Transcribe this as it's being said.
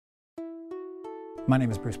My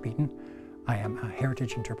name is Bruce Beaton. I am a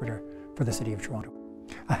heritage interpreter for the City of Toronto.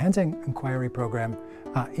 A Hands-On Inquiry program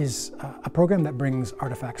is a program that brings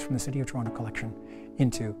artifacts from the City of Toronto collection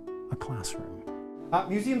into a classroom.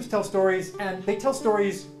 Museums tell stories, and they tell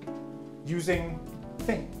stories using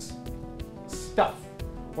things, stuff,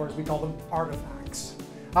 or as we call them, artifacts.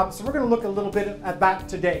 So we're going to look a little bit at that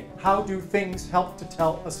today. How do things help to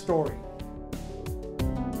tell a story?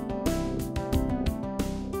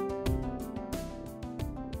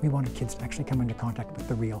 We wanted kids to actually come into contact with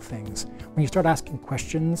the real things. When you start asking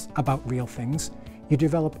questions about real things, you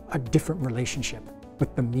develop a different relationship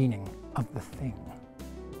with the meaning of the thing.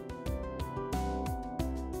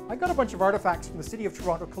 I got a bunch of artifacts from the City of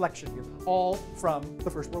Toronto collection here, all from the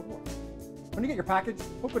First World War. When you get your package,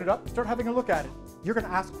 open it up, start having a look at it. You're going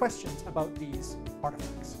to ask questions about these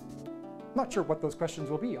artifacts. Not sure what those questions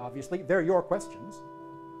will be, obviously. They're your questions.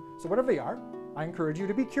 So whatever they are, I encourage you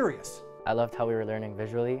to be curious. I loved how we were learning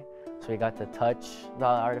visually. So we got to touch the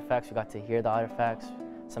artifacts, we got to hear the artifacts,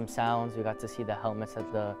 some sounds, we got to see the helmets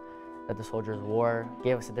that the soldiers wore. It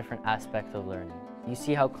gave us a different aspect of learning. You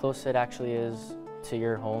see how close it actually is to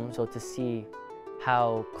your home, so to see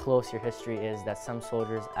how close your history is, that some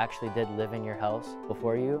soldiers actually did live in your house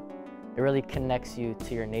before you, it really connects you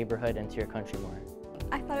to your neighborhood and to your country more.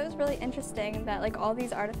 I thought it was really interesting that all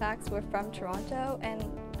these artifacts were from Toronto and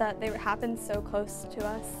that they happened so close to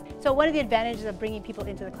us. So one of the advantages of bringing people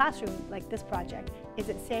into the classroom like this project is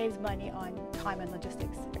it saves money on time and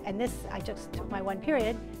logistics. And this, I just took my one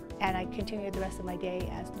period and I continued the rest of my day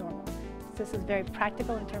as normal. So this is very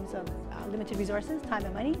practical in terms of limited resources, time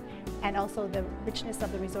and money, and also the richness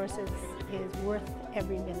of the resources is worth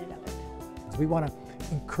every minute of it. We want to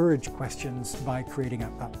encourage questions by creating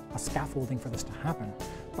a scaffolding for this to happen,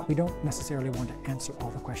 but we don't necessarily want to answer all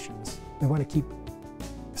the questions. We want to keep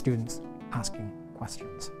students asking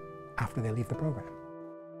questions after they leave the program.